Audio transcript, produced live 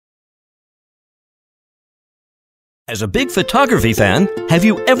As a big photography fan, have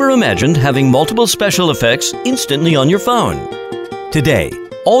you ever imagined having multiple special effects instantly on your phone? Today,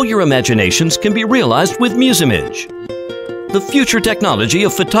 all your imaginations can be realized with Musemage. The future technology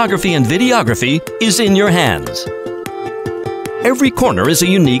of photography and videography is in your hands. Every corner is a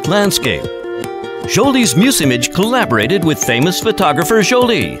unique landscape. Jolie's Musemage collaborated with famous photographer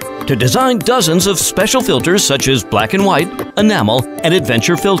Jolie to design dozens of special filters such as black and white, enamel, and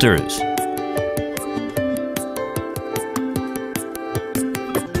adventure filters.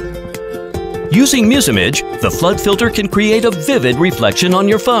 Using Musemage, the flood filter can create a vivid reflection on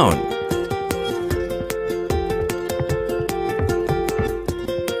your phone.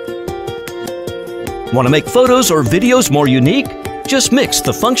 Want to make photos or videos more unique? Just mix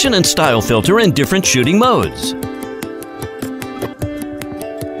the function and style filter in different shooting modes.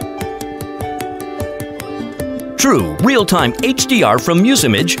 True real-time HDR from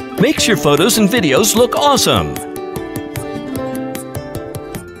Musemage makes your photos and videos look awesome.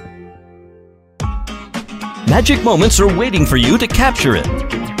 Magic moments are waiting for you to capture it.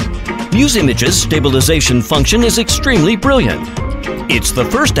 Musemage's stabilization function is extremely brilliant. It's the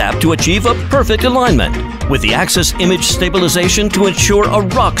first app to achieve a perfect alignment with the axis image stabilization to ensure a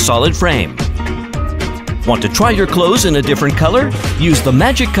rock-solid frame. Want to try your clothes in a different color? Use the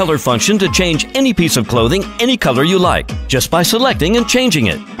Magic Color function to change any piece of clothing any color you like, just by selecting and changing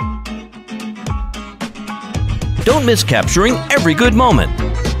it. Don't miss capturing every good moment.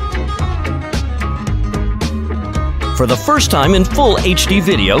 For the first time in full HD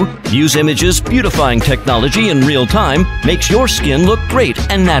video, Musemage's beautifying technology in real time makes your skin look great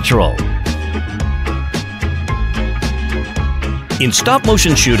and natural. In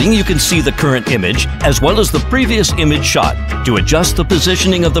stop-motion shooting, you can see the current image as well as the previous image shot to adjust the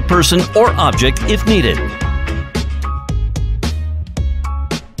positioning of the person or object if needed.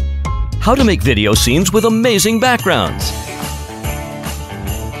 How to make video scenes with amazing backgrounds.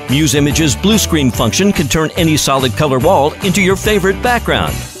 Musemage's blue screen function can turn any solid color wall into your favorite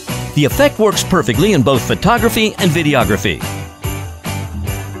background. The effect works perfectly in both photography and videography.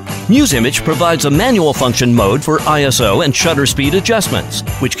 Musemage provides a manual function mode for ISO and shutter speed adjustments,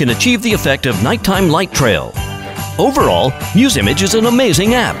 which can achieve the effect of nighttime light trail. Overall, Musemage is an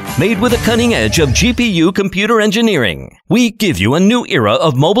amazing app made with a cutting edge of GPU computer engineering. We give you a new era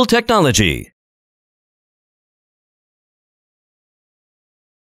of mobile technology.